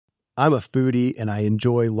I'm a foodie and I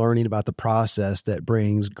enjoy learning about the process that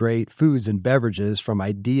brings great foods and beverages from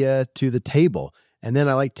idea to the table. And then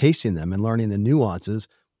I like tasting them and learning the nuances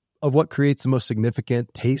of what creates the most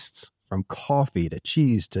significant tastes, from coffee to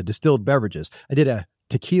cheese to distilled beverages. I did a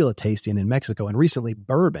tequila tasting in Mexico, and recently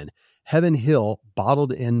bourbon. Heaven Hill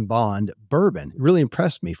Bottled in Bond bourbon really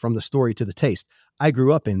impressed me from the story to the taste. I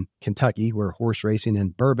grew up in Kentucky, where horse racing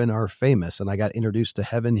and bourbon are famous, and I got introduced to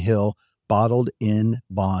Heaven Hill Bottled in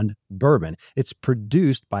Bond bourbon. It's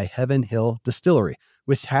produced by Heaven Hill Distillery,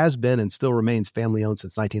 which has been and still remains family-owned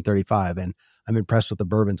since 1935. And I'm impressed with the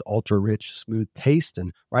bourbon's ultra-rich, smooth taste.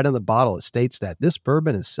 And right on the bottle, it states that this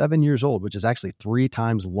bourbon is 7 years old, which is actually 3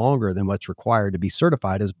 times longer than what's required to be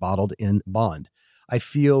certified as bottled in bond. I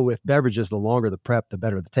feel with beverages, the longer the prep, the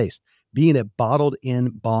better the taste. Being a bottled in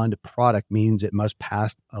bond product means it must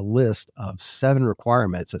pass a list of 7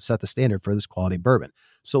 requirements that set the standard for this quality bourbon.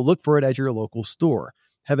 So look for it at your local store.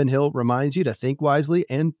 Heaven Hill reminds you to think wisely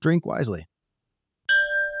and drink wisely.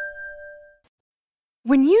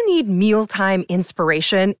 When you need mealtime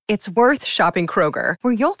inspiration, it's worth shopping Kroger,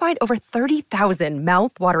 where you'll find over 30,000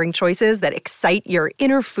 mouth-watering choices that excite your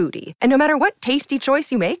inner foodie. And no matter what tasty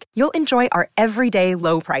choice you make, you'll enjoy our everyday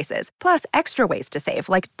low prices, plus extra ways to save,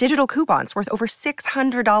 like digital coupons worth over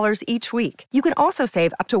 $600 each week. You can also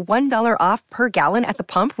save up to $1 off per gallon at the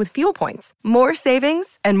pump with fuel points. More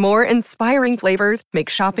savings and more inspiring flavors make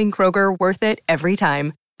shopping Kroger worth it every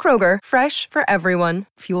time. Kroger, fresh for everyone.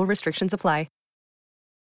 Fuel restrictions apply.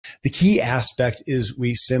 The key aspect is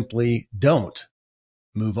we simply don't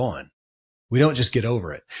move on. We don't just get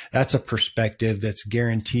over it. That's a perspective that's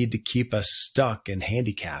guaranteed to keep us stuck and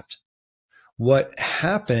handicapped. What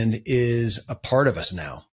happened is a part of us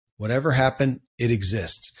now. Whatever happened, it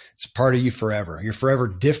exists. It's part of you forever. You're forever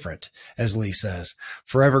different, as Lee says,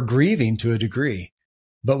 forever grieving to a degree,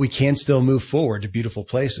 but we can still move forward to beautiful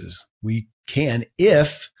places. We can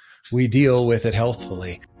if we deal with it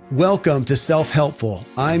healthfully. Welcome to Self-Helpful.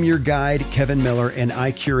 I'm your guide, Kevin Miller, and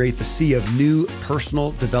I curate the sea of new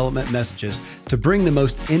personal development messages to bring the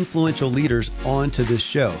most influential leaders onto this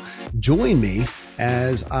show. Join me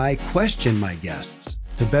as I question my guests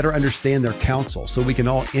to better understand their counsel so we can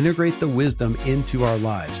all integrate the wisdom into our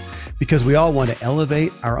lives, because we all want to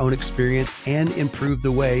elevate our own experience and improve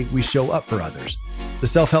the way we show up for others. The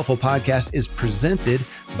Self-Helpful Podcast is presented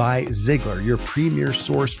by Ziglar, your premier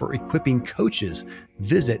source for equipping coaches.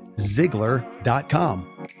 Visit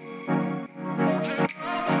Ziglar.com.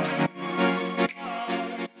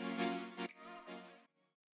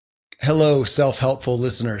 Hello, Self-Helpful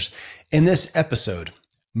listeners. In this episode,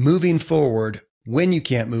 moving forward when you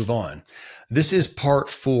can't move on. This is part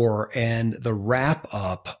 4 and the wrap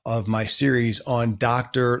up of my series on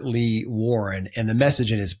Dr. Lee Warren and the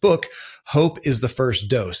message in his book, Hope is the First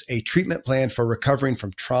Dose, a treatment plan for recovering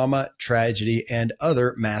from trauma, tragedy, and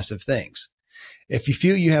other massive things. If you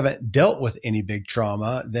feel you haven't dealt with any big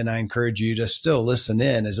trauma, then I encourage you to still listen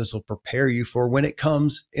in, as this will prepare you for when it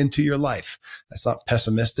comes into your life. That's not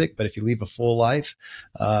pessimistic, but if you leave a full life,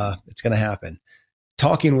 it's going to happen.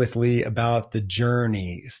 Talking with Lee about the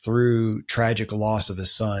journey through tragic loss of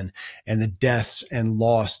his son and the deaths and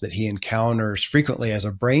loss that he encounters frequently as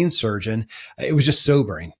a brain surgeon, it was just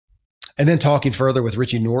sobering. And then talking further with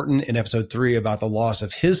Richie Norton in episode 3 about the loss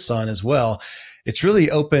of his son as well, it's really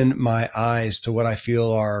opened my eyes to what I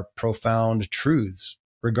feel are profound truths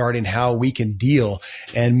regarding how we can deal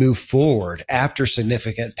and move forward after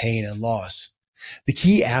significant pain and loss. The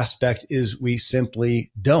key aspect is we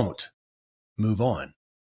simply don't move on.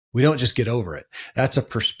 We don't just get over it. That's a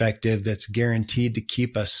perspective that's guaranteed to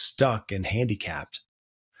keep us stuck and handicapped.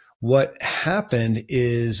 What happened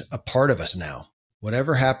is a part of us now.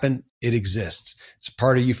 Whatever happened, it exists. It's a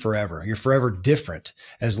part of you forever. You're forever different,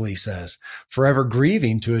 as Lee says, forever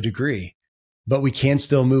grieving to a degree, but we can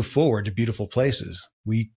still move forward to beautiful places.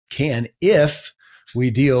 We can if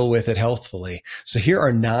we deal with it healthfully. So here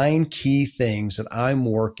are 9 key things that I'm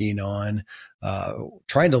working on,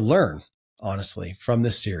 trying to learn, honestly, from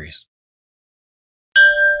this series.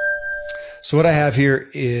 So what I have here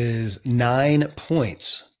is 9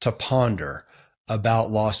 points to ponder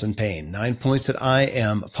about loss and pain, 9 points that I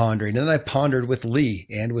am pondering, and I pondered with Lee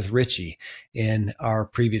and with Richie in our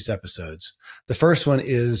previous episodes. The first one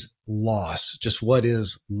is loss. Just what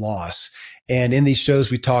is loss? And in these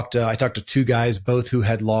shows, I talked to 2 guys, both who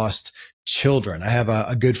had lost children. I have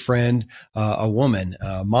a good friend, a woman,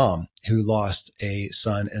 a mom who lost a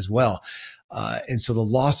son as well. And so the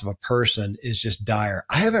loss of a person is just dire.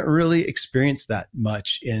 I haven't really experienced that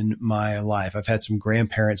much in my life. I've had some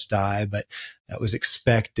grandparents die, but that was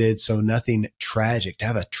expected. So nothing tragic. To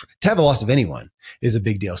have a loss of anyone is a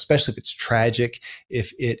big deal, especially if it's tragic,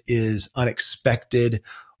 if it is unexpected,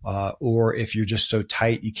 or if you're just so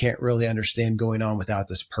tight, you can't really understand going on without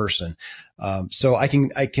this person. So I can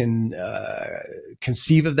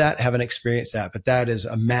conceive of that, haven't experienced that, but that is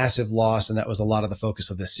a massive loss. And that was a lot of the focus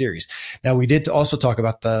of this series. Now, we did also talk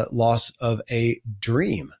about the loss of a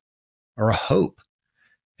dream or a hope,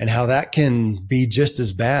 and how that can be just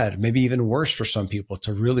as bad, maybe even worse for some people.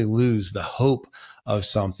 To really lose the hope of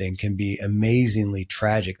something can be amazingly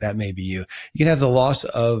tragic. That may be you. You can have the loss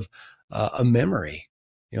of a memory.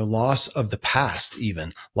 Loss of the past,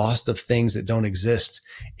 even loss of things that don't exist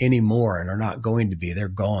anymore and are not going to be, they're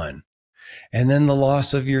gone. And then the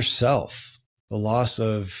loss of yourself, the loss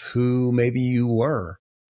of who maybe you were,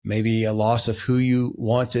 maybe a loss of who you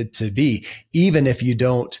wanted to be, even if you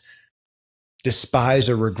don't despise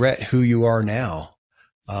or regret who you are now.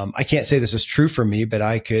 I can't say this is true for me, but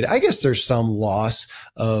I guess there's some loss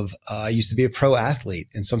of, I used to be a pro athlete,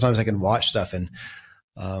 and sometimes I can watch stuff and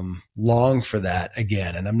long for that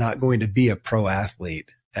again. And I'm not going to be a pro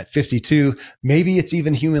athlete at 52. Maybe it's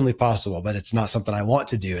even humanly possible, but it's not something I want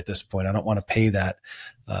to do at this point. I don't want to pay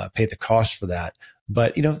the cost for that.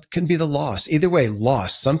 But, it can be the loss. Either way,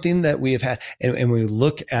 loss, something that we have had. And we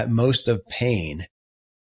look at most of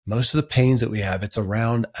the pains that we have, it's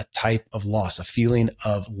around a type of loss, a feeling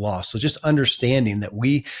of loss. So just understanding that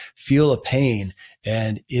we feel a pain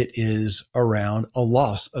and it is around a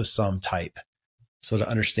loss of some type. So to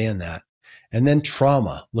understand that. And then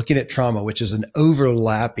trauma, looking at trauma, which is an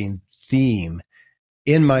overlapping theme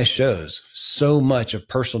in my shows. So much of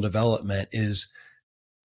personal development is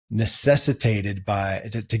necessitated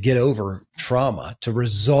to get over trauma, to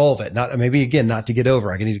resolve it. Not to get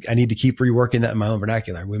over. I need to keep reworking that in my own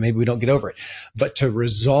vernacular. Maybe we don't get over it, but to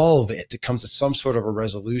resolve it, to come to some sort of a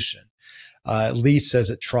resolution. Lee says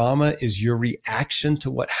that trauma is your reaction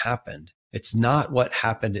to what happened. It's not what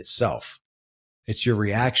happened itself. It's your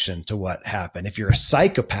reaction to what happened. If you're a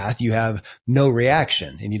psychopath, you have no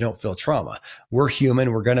reaction and you don't feel trauma. We're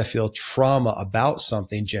human. We're going to feel trauma about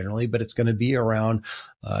something generally, but it's going to be around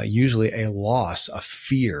usually a loss, a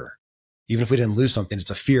fear. Even if we didn't lose something, it's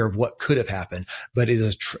a fear of what could have happened, but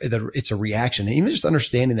it's a reaction. And even just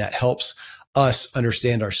understanding that helps us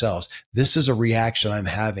understand ourselves. This is a reaction I'm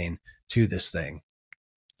having to this thing.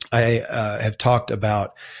 I have talked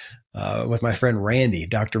about with my friend Randy,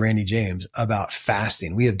 Dr. Randy James, about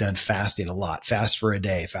fasting. We have done fasting a lot. Fast for a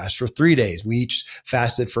day, fast for 3 days. We each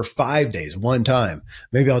fasted for 5 days, one time.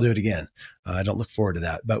 Maybe I'll do it again. I don't look forward to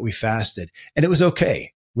that, but we fasted and it was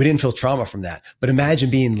okay. We didn't feel trauma from that. But imagine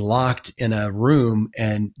being locked in a room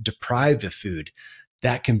and deprived of food.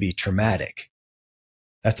 That can be traumatic.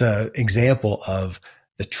 That's an example of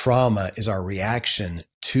the trauma is our reaction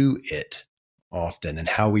to it often and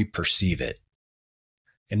how we perceive it.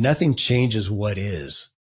 And nothing changes what is,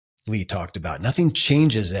 Lee talked about. Nothing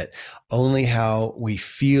changes it. Only how we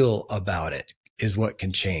feel about it is what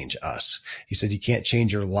can change us. He said you can't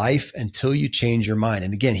change your life until you change your mind.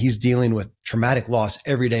 And again, he's dealing with traumatic loss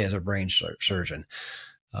every day as a brain surgeon.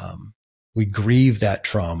 We grieve that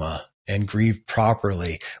trauma and grieve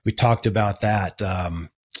properly. We talked about that.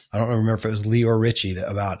 I don't remember if it was Lee or Richie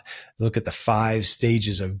about look at the 5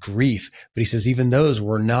 stages of grief, but he says even those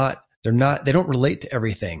they don't relate to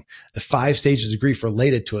everything. The 5 stages of grief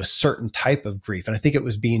related to a certain type of grief. And I think it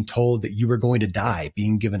was being told that you were going to die,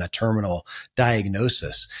 being given a terminal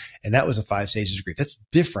diagnosis. And that was the 5 stages of grief. That's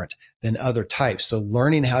different than other types. So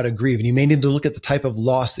learning how to grieve, and you may need to look at the type of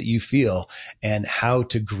loss that you feel and how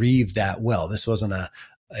to grieve that well. This wasn't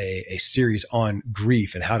a series on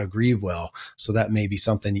grief and how to grieve well. So that may be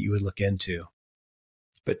something that you would look into.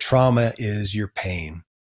 But trauma is your pain.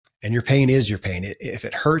 And your pain is your pain. If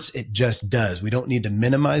it hurts, it just does. We don't need to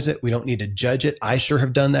minimize it. We don't need to judge it. I sure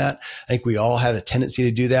have done that. I think we all have a tendency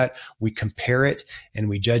to do that. We compare it and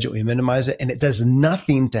we judge it. We minimize it. And it does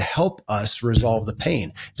nothing to help us resolve the pain.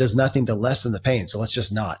 It does nothing to lessen the pain. So let's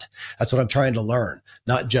just not. That's what I'm trying to learn.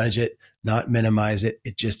 Not judge it, not minimize it.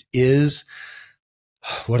 It just is.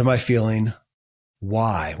 What am I feeling?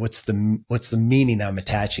 Why? What's the meaning I'm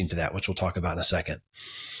attaching to that, which we'll talk about in a second.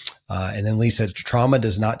 And then Lee said, trauma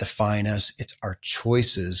does not define us. It's our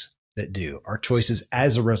choices that do. Our choices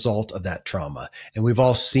as a result of that trauma. And we've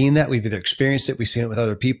all seen that. We've either experienced it. We've seen it with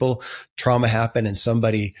other people. Trauma happened and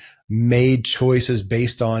somebody made choices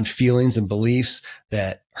based on feelings and beliefs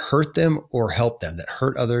that hurt them or helped them, that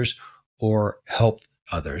hurt others or helped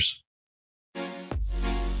others.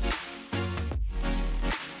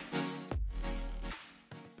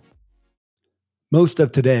 Most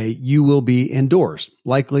of today, you will be indoors,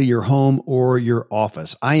 likely your home or your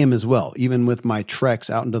office. I am as well. Even with my treks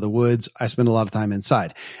out into the woods, I spend a lot of time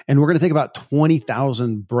inside. And we're going to take about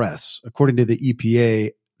 20,000 breaths. According to the EPA,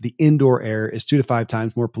 the indoor air is 2 to 5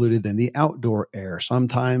 times more polluted than the outdoor air,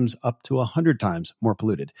 sometimes up to 100 times more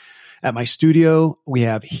polluted. At my studio, we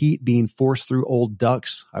have heat being forced through old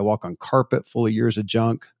ducts. I walk on carpet full of years of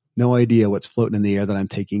junk. No idea what's floating in the air that I'm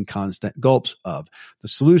taking constant gulps of. The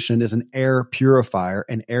solution is an air purifier,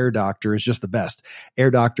 and Air Doctor is just the best.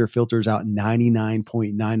 Air Doctor filters out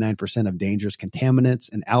 99.99% of dangerous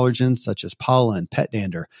contaminants and allergens such as pollen, pet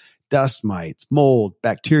dander, dust mites, mold,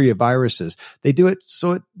 bacteria, viruses. They do it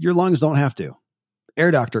so your lungs don't have to. Air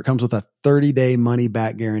Doctor comes with a 30-day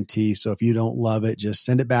money-back guarantee, so if you don't love it, just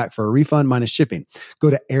send it back for a refund minus shipping. Go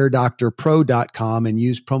to airdoctorpro.com and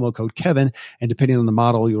use promo code Kevin, and depending on the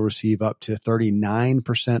model, you'll receive up to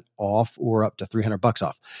 39% off or up to $300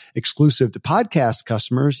 off. Exclusive to podcast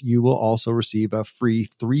customers, you will also receive a free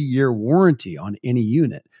 3-year warranty on any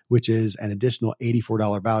unit, which is an additional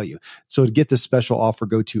 $84 value. So to get this special offer,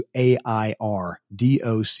 go to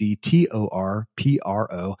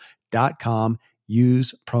airdoctorpro.com.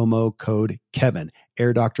 Use promo code Kevin,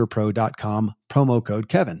 airdoctorpro.com, promo code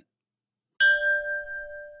Kevin.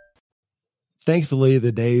 Thankfully,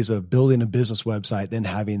 the days of building a business website, then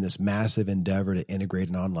having this massive endeavor to integrate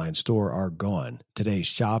an online store are gone. Today,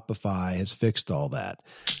 Shopify has fixed all that.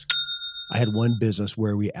 I had one business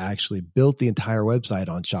where we actually built the entire website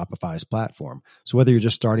on Shopify's platform. So whether you're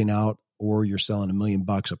just starting out or you're selling $1 million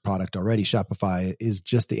of product already, Shopify is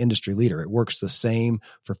just the industry leader. It works the same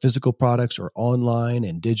for physical products or online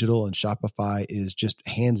and digital, and Shopify is just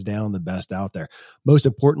hands down the best out there. Most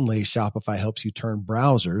importantly, Shopify helps you turn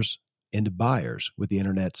browsers into buyers with the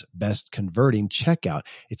internet's best converting checkout.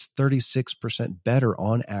 It's 36% better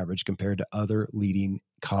on average compared to other leading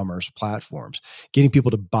commerce platforms. Getting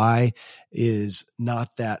people to buy is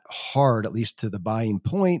not that hard, at least to the buying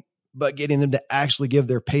point, but getting them to actually give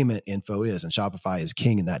their payment info is, and Shopify is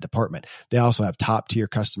king in that department. They also have top tier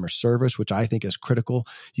customer service, which I think is critical.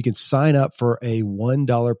 You can sign up for a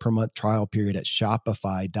 $1 per month trial period at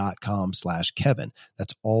shopify.com/Kevin.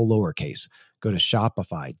 That's all lowercase. Go to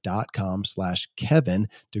shopify.com/Kevin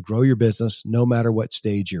to grow your business no matter what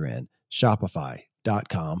stage you're in.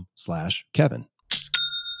 Shopify.com/Kevin.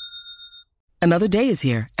 Another day is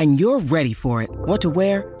here, and you're ready for it. What to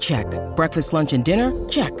wear? Check. Breakfast, lunch, and dinner?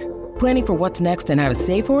 Check. Planning for what's next and how to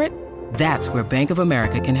save for it? That's where Bank of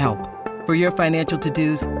America can help. For your financial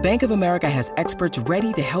to-dos, Bank of America has experts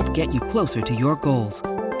ready to help get you closer to your goals.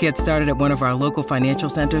 Get started at one of our local financial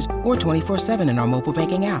centers or 24/7 in our mobile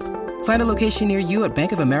banking app. Find a location near you at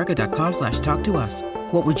bankofamerica.com/talktous.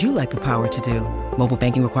 What would you like the power to do? Mobile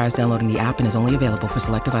banking requires downloading the app and is only available for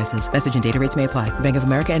select devices. Message and data rates may apply. Bank of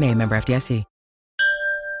America NA, member FDIC.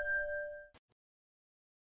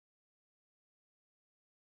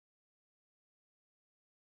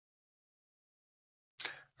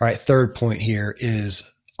 All right, third point here is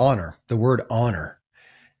honor, the word honor.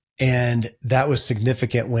 And that was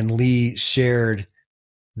significant when Lee shared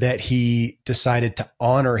that he decided to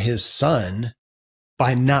honor his son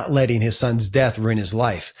by not letting his son's death ruin his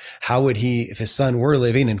life. How would he, if his son were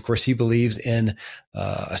living, and of course he believes in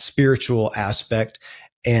a spiritual aspect,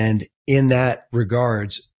 and in that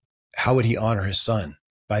regards, how would he honor his son?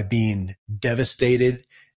 By being devastated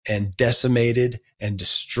and decimated and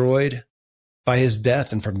destroyed by his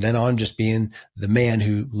death, and from then on just being the man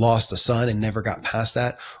who lost a son and never got past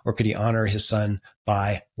that? Or could he honor his son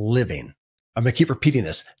by living? I'm going to keep repeating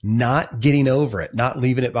this, not getting over it, not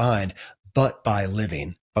leaving it behind, but by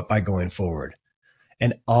living, but by going forward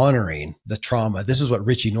and honoring the trauma. This is what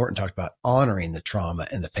Richie Norton talked about, honoring the trauma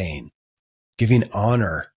and the pain, giving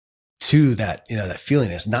honor to that, that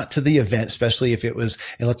feeling is not to the event, especially if it was,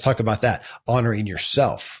 and let's talk about that, honoring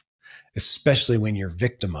yourself, especially when you're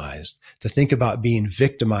victimized. To think about being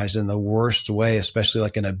victimized in the worst way, especially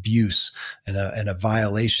like an abuse and a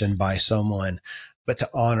violation by someone, but to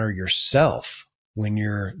honor yourself when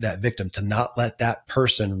you're that victim, to not let that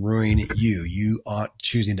person ruin you. You aren't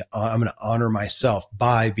choosing to, I'm going to honor myself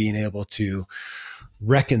by being able to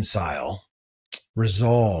reconcile,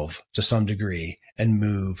 resolve to some degree, and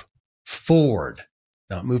move forward,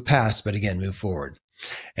 not move past, but again, move forward.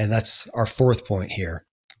 And that's our fourth point here,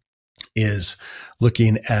 is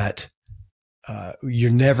looking at,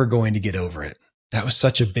 you're never going to get over it. That was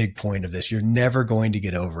such a big point of this. You're never going to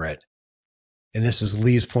get over it. And this is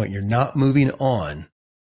Lee's point. You're not moving on,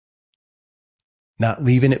 not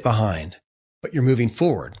leaving it behind, but you're moving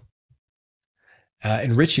forward.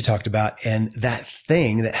 And Richie talked about, and that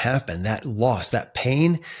thing that happened, that loss, that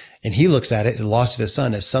pain, and he looks at it, the loss of his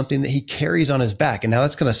son, as something that he carries on his back. And now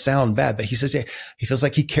that's going to sound bad, but he says, yeah, he feels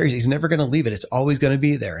like he carries it. He's never going to leave it. It's always going to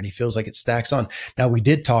be there. And he feels like it stacks on. Now, we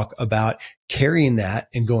did talk about carrying that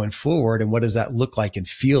and going forward. And what does that look like and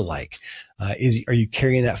feel like? Are you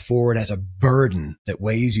carrying that forward as a burden that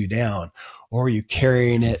weighs you down? Or are you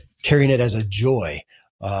carrying it as a joy?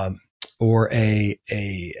 Or a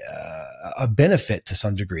benefit to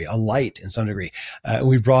some degree, a light in some degree.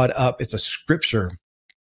 We brought up, it's a scripture.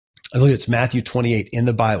 I believe it's Matthew 28 in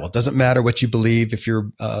the Bible. It doesn't matter what you believe, if you're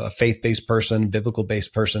a faith-based person,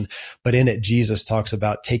 biblical-based person, but in it, Jesus talks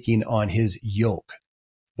about taking on his yoke,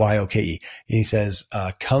 Y-O-K-E. And he says,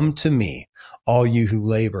 come to me, all you who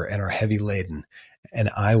labor and are heavy laden, and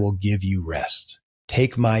I will give you rest.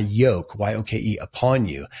 Take my yoke, Y-O-K-E, upon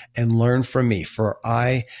you and learn from me, for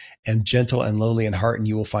I am gentle and lowly in heart, and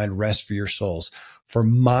you will find rest for your souls. For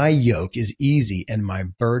my yoke is easy and my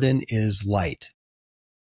burden is light.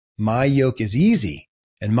 My yoke is easy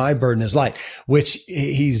and my burden is light, which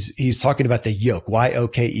he's talking about the yoke,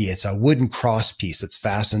 Y-O-K-E. It's a wooden cross piece that's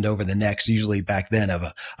fastened over the necks, usually back then of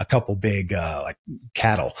a couple big, like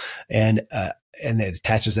cattle. And it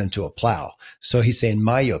attaches them to a plow. So he's saying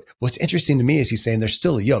my yoke. What's interesting to me is he's saying there's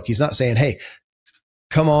still a yoke. He's not saying, hey,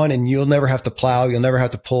 come on and you'll never have to plow. You'll never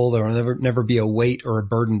have to pull. There will never be a weight or a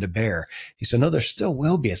burden to bear. He said, no, there still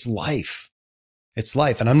will be. It's life. It's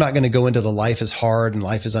life. And I'm not going to go into the life is hard and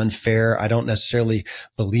life is unfair. I don't necessarily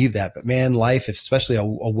believe that, but man, life, especially a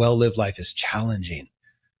well-lived life, is challenging.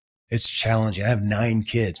 It's challenging. I have 9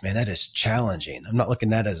 kids, man. That is challenging. I'm not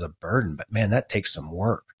looking at it as a burden, but man, that takes some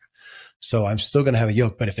work. So I'm still going to have a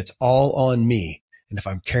yoke, but if it's all on me and if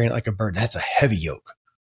I'm carrying it like a burden, that's a heavy yoke.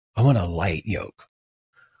 I want a light yoke.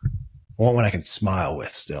 I want one I can smile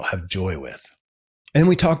with still, have joy with. And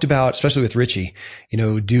we talked about, especially with Richie,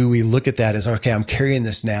 do we look at that as, okay, I'm carrying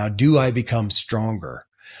this now. Do I become stronger?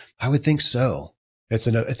 I would think so. It's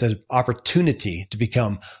an opportunity to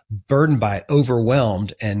become burdened by it,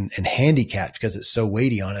 overwhelmed and handicapped because it's so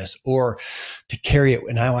weighty on us, or to carry it.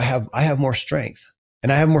 And now I have more strength.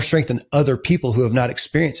 And I have more strength than other people who have not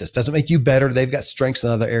experienced this. Doesn't make you better. They've got strengths in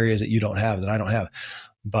other areas that you don't have, that I don't have.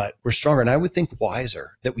 But we're stronger. And I would think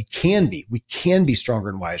wiser, that we can be stronger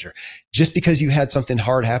and wiser. Just because you had something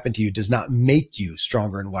hard happen to you does not make you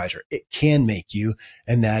stronger and wiser. It can make you.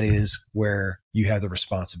 And that is where you have the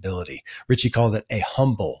responsibility. Richie called it a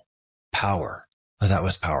humble power. Oh, that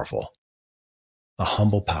was powerful. A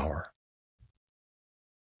humble power.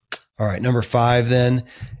 All right. Number 5 then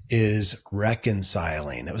is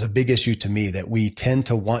reconciling. That was a big issue to me, that we tend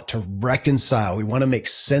to want to reconcile. We want to make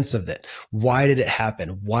sense of it. Why did it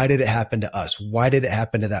happen? Why did it happen to us? Why did it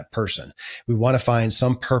happen to that person? We want to find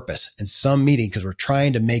some purpose and some meaning because we're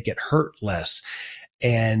trying to make it hurt less.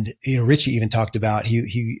 And, Richie even talked about,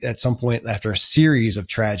 he at some point after a series of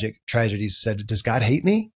tragedies said, does God hate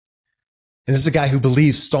me? And this is a guy who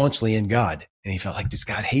believes staunchly in God. And he felt like, does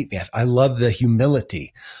God hate me? I love the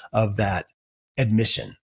humility of that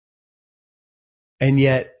admission. And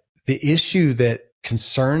yet the issue that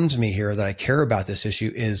concerns me here, that I care about this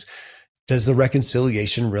issue, is, does the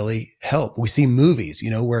reconciliation really help? We see movies,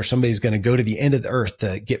 where somebody's going to go to the end of the earth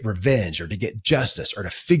to get revenge or to get justice or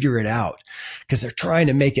to figure it out because they're trying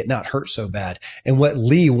to make it not hurt so bad. And what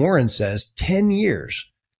Lee Warren says, 10 years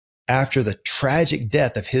after the tragic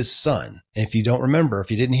death of his son, and if you don't remember, if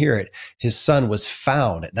you didn't hear it, his son was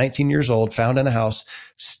found at 19 years old, found in a house,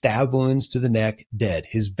 stab wounds to the neck, dead.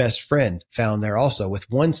 His best friend found there also with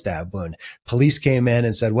 1 stab wound. Police came in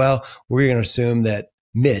and said, well, we're going to assume that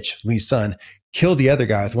Mitch, Lee's son, killed the other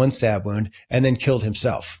guy with 1 stab wound and then killed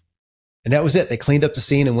himself. And that was it. They cleaned up the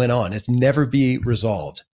scene and went on. It never be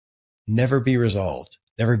resolved, never be resolved,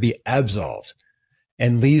 never be absolved.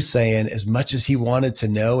 And Lee's saying, as much as he wanted to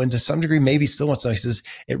know, and to some degree, maybe still wants to know, he says,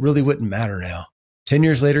 it really wouldn't matter now. 10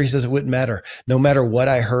 years later, he says, it wouldn't matter. No matter what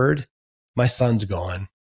I heard, my son's gone.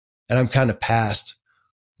 And I'm kind of past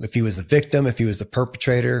if he was the victim, if he was the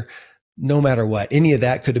perpetrator, no matter what. Any of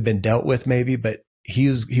that could have been dealt with maybe, but he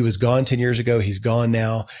was gone 10 years ago. He's gone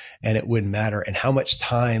now, and it wouldn't matter. And how much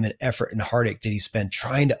time and effort and heartache did he spend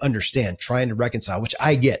trying to understand, trying to reconcile, which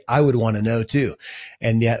I get. I would want to know too.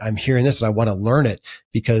 And yet I'm hearing this and I want to learn it,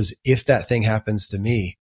 because if that thing happens to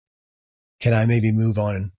me, can I maybe move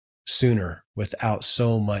on sooner without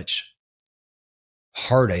so much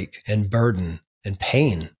heartache and burden and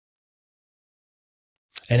pain?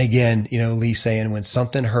 And again, Lee saying, when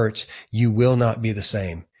something hurts, you will not be the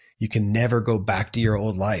same. You can never go back to your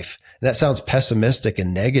old life. And that sounds pessimistic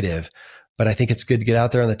and negative, but I think it's good to get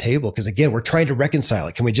out there on the table, because again, we're trying to reconcile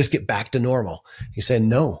it. Can we just get back to normal? He said,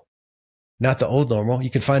 no, not the old normal. You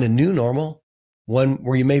can find a new normal, one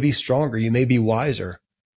where you may be stronger, you may be wiser.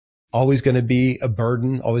 Always going to be a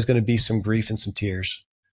burden, always going to be some grief and some tears.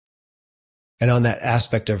 And on that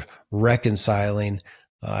aspect of reconciling,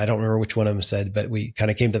 I don't remember which one of them said, but we kind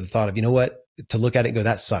of came to the thought of, you know what, to look at it and go,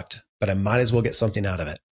 that sucked, but I might as well get something out of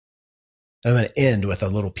it. And I'm going to end with a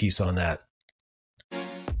little piece on that.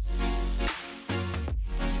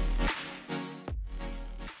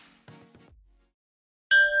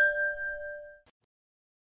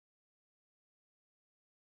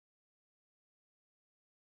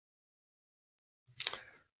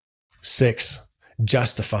 Six,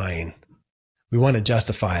 justifying. We want to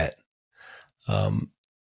justify it. I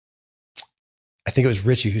think it was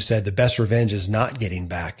Richie who said the best revenge is not getting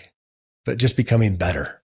back, but just becoming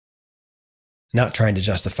better, not trying to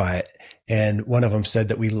justify it. And one of them said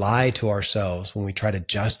that we lie to ourselves when we try to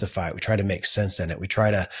justify it. We try to make sense in it. We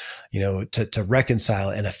try to, to reconcile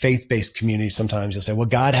it. In a faith-based community, sometimes you'll say, well,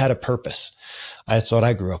 God had a purpose. That's what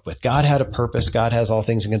I grew up with. God had a purpose. God has all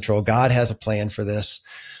things in control. God has a plan for this.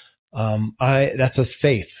 That's a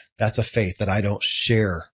faith. That's a faith that I don't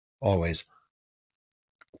share always.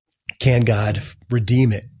 Can God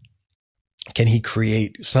redeem it? Can he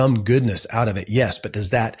create some goodness out of it? Yes. But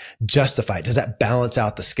does that justify it? Does that balance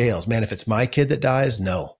out the scales? Man, if it's my kid that dies,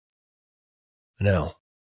 no.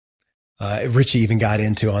 Richie even got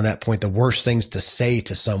into on that point, the worst things to say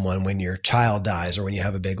to someone when your child dies or when you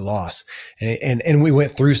have a big loss. And we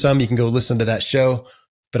went through some, you can go listen to that show,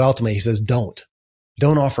 but ultimately he says, don't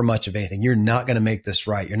offer much of anything. You're not going to make this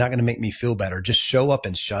right. You're not going to make me feel better. Just show up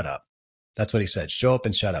and shut up. That's what he said. Show up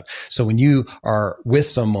and shut up. So when you are with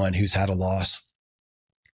someone who's had a loss,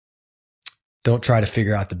 don't try to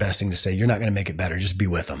figure out the best thing to say. You're not going to make it better. Just be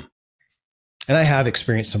with them. And I have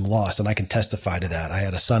experienced some loss, and I can testify to that. I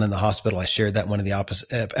had a son in the hospital. I shared that in one of the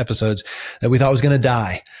episodes that we thought was going to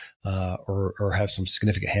die, or have some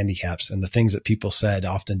significant handicaps. And the things that people said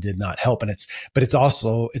often did not help. And it's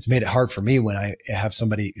made it hard for me when I have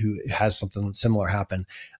somebody who has something similar happen.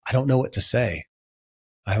 I don't know what to say.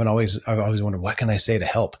 I've always wondered, what can I say to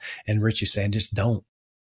help? And Richie's saying, just don't.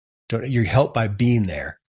 You're helped by being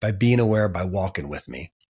there, by being aware, by walking with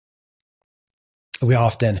me.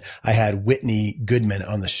 I had Whitney Goodman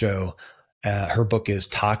on the show. Her book is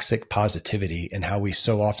Toxic Positivity, and how we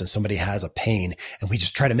so often, somebody has a pain and we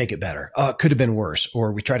just try to make it better. Oh, it could have been worse.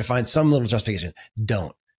 Or we try to find some little justification.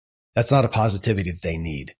 Don't. That's not a positivity that they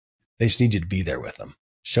need. They just need you to be there with them.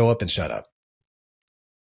 Show up and shut up.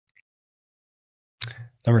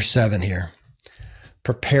 Number 7 here,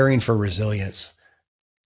 preparing for resilience.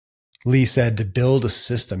 Lee said to build a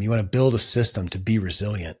system. You want to build a system to be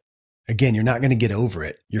resilient. Again, you're not going to get over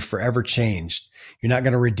it. You're forever changed. You're not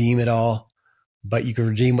going to redeem it all, but you can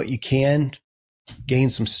redeem what you can,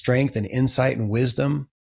 gain some strength and insight and wisdom,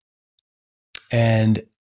 and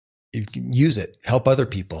you can use it. Help other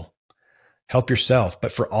people. Help yourself.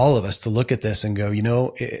 But for all of us to look at this and go,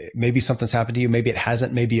 maybe something's happened to you. Maybe it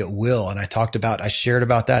hasn't. Maybe it will. And I shared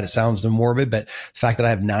about that. It sounds morbid, but the fact that I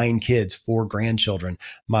have 9 kids, 4 grandchildren,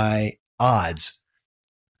 my odds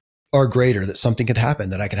are greater that something could happen,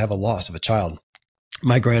 that I could have a loss of a child.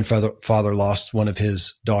 My grandfather lost one of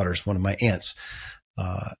his daughters, one of my aunts.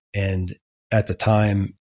 And at the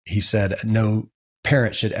time he said, no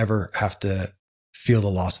parent should ever have to feel the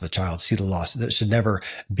loss of a child, see the loss. That should never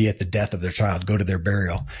be at the death of their child, go to their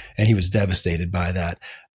burial. And he was devastated by that.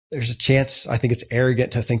 There's a chance, I think it's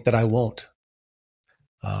arrogant to think that I won't.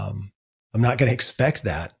 I'm not going to expect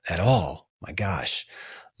that at all. My gosh.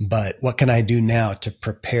 But what can I do now to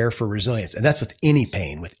prepare for resilience? And that's with any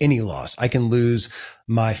pain, with any loss. I can lose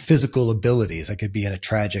my physical abilities. I could be in a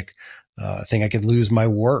tragic thing. I could lose my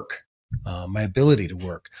work. My ability to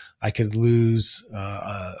work. I could lose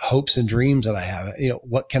hopes and dreams that I have.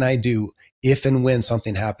 What can I do if and when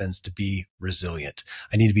something happens to be resilient?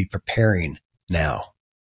 I need to be preparing now.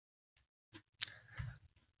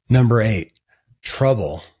 Number 8,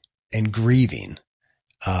 trouble and grieving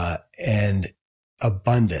and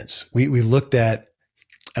abundance. We looked at,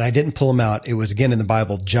 and I didn't pull them out. It was again in the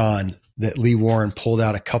Bible, John, that Lee Warren pulled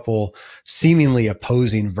out a couple seemingly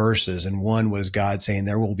opposing verses. And one was God saying,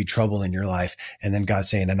 there will be trouble in your life. And then God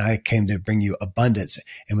saying, and I came to bring you abundance.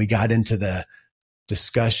 And we got into the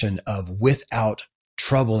discussion of without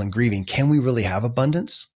trouble and grieving, can we really have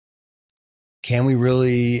abundance? Can we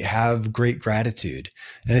really have great gratitude?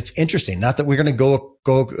 And it's interesting, not that we're going to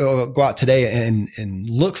go out today and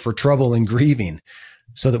look for trouble and grieving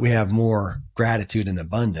so that we have more gratitude and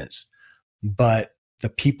abundance, but the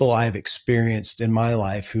people I've experienced in my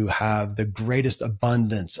life who have the greatest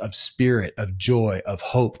abundance of spirit, of joy, of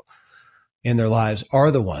hope in their lives are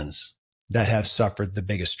the ones that have suffered the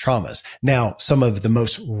biggest traumas. Now, some of the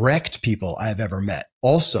most wrecked people I've ever met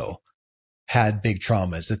also had big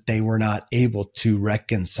traumas that they were not able to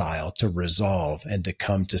reconcile, to resolve, and to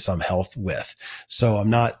come to some health with. So I'm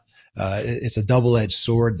not, it's a double-edged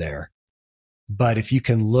sword there. But if you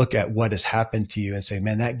can look at what has happened to you and say,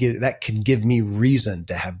 man, that can give me reason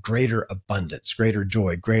to have greater abundance, greater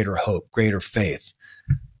joy, greater hope, greater faith.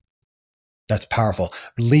 That's powerful.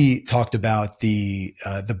 Lee talked about the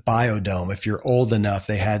biodome. If you're old enough,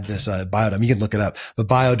 they had this biodome. You can look it up. The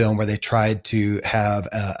biodome, where they tried to have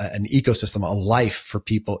an ecosystem, a life for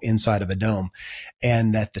people inside of a dome,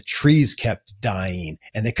 and that the trees kept dying,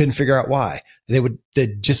 and they couldn't figure out why. They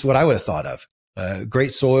did just what I would have thought of: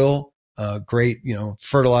 great soil, great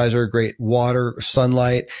fertilizer, great water,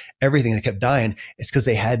 sunlight, everything. They kept dying. It's because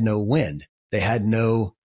they had no wind. They had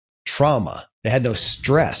no trauma. They had no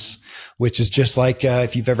stress, which is just like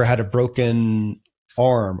if you've ever had a broken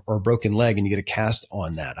arm or a broken leg and you get a cast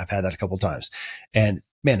on that. I've had that a couple of times. And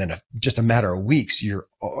man, in just a matter of weeks, you're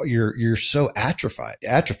so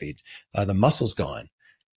atrophied. The muscle's gone.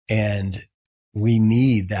 And we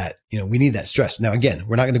need that, we need that stress. Now, again,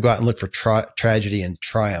 we're not going to go out and look for tragedy and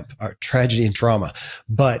tragedy and trauma.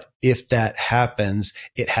 But if that happens,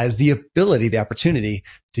 it has the opportunity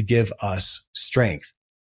to give us strength.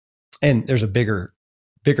 And there's a bigger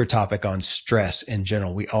topic on stress in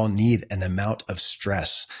general. We all need an amount of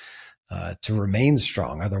stress to remain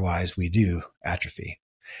strong. Otherwise, we do atrophy.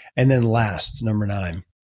 And then last, number 9,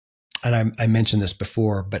 and I mentioned this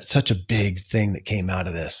before, but it's such a big thing that came out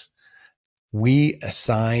of this. We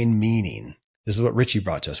assign meaning. This is what Richie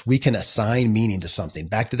brought to us. We can assign meaning to something.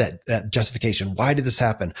 Back to that justification. Why did this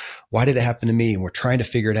happen? Why did it happen to me? And we're trying to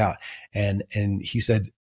figure it out. And he said,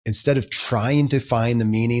 instead of trying to find the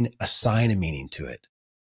meaning, assign a meaning to it.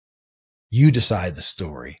 You decide the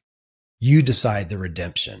story. You decide the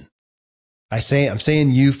redemption. I'm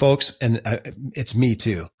saying you folks, and it's me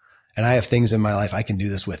too. And I have things in my life I can do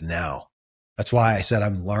this with now. That's why I said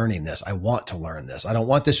I'm learning this. I want to learn this. I don't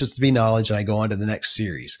want this just to be knowledge and I go on to the next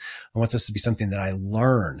series. I want this to be something that I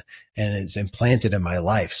learn and it's implanted in my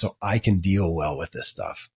life so I can deal well with this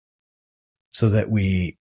stuff, so that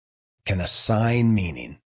we can assign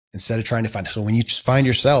meaning instead of trying to find it. So when you just find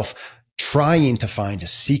yourself trying to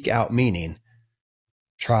seek out meaning,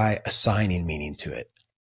 try assigning meaning to it.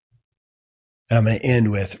 And I'm going to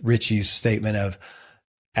end with Richie's statement of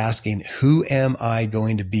asking, who am I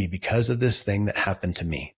going to be because of this thing that happened to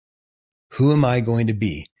me? Who am I going to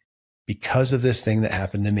be because of this thing that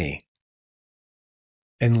happened to me?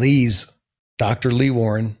 And Dr. Lee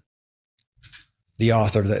Warren, the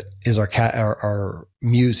author that is our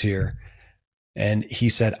muse here, and he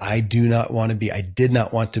said, I did not want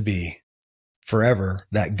to be forever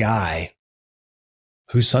that guy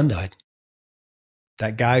whose son died.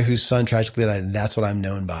 That guy whose son tragically died, and that's what I'm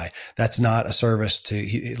known by. That's not a service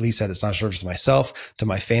he at least said it's not a service to myself, to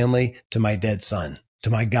my family, to my dead son, to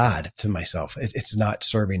my God, to myself. It's not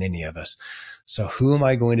serving any of us. So who am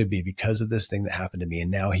I going to be because of this thing that happened to me? And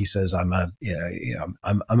now he says, I'm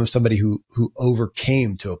somebody who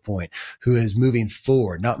overcame to a point, who is moving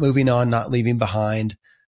forward, not moving on, not leaving behind,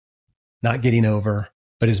 not getting over,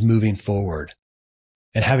 but is moving forward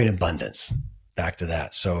and having abundance. Back to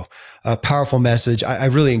that. So a powerful message. I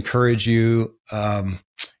really encourage you,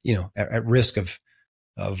 at risk of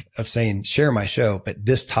saying share my show, but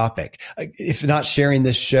this topic, if not sharing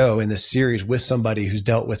this show in this series with somebody who's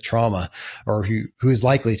dealt with trauma or who is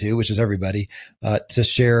likely to, which is everybody, to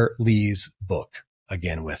share Lee's book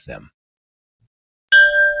again with them.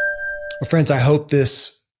 Well, friends, I hope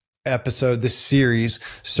this series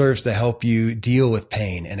serves to help you deal with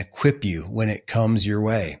pain and equip you when it comes your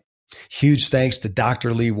way. Huge thanks to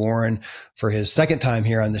Dr. Lee Warren for his second time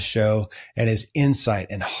here on the show and his insight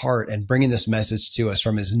and heart and bringing this message to us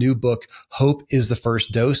from his new book, Hope is the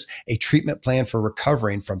First Dose, a treatment plan for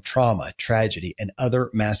recovering from trauma, tragedy, and other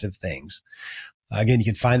massive things. Again, you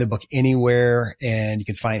can find the book anywhere, and you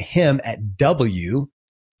can find him at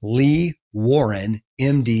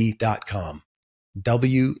wleewarrenmd.com,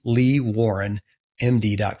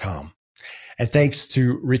 wleewarrenmd.com. And thanks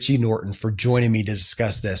to Richie Norton for joining me to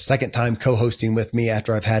discuss this. Second time co-hosting with me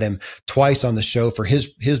after I've had him twice on the show for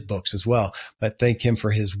his books as well. But thank him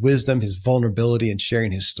for his wisdom, his vulnerability, and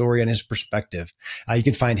sharing his story and his perspective. You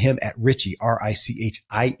can find him at Richie,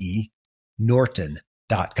 RICHIE,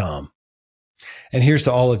 Norton.com. And here's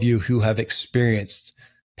to all of you who have experienced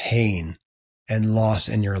pain and loss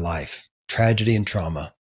in your life, tragedy and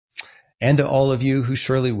trauma. And to all of you who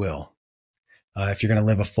surely will, if you're going to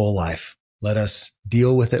live a full life. Let us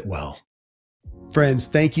deal with it well. Friends,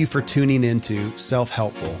 thank you for tuning into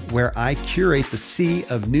Self-Helpful, where I curate the sea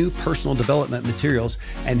of new personal development materials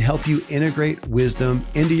and help you integrate wisdom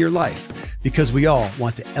into your life, because we all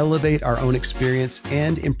want to elevate our own experience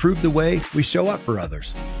and improve the way we show up for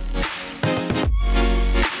others.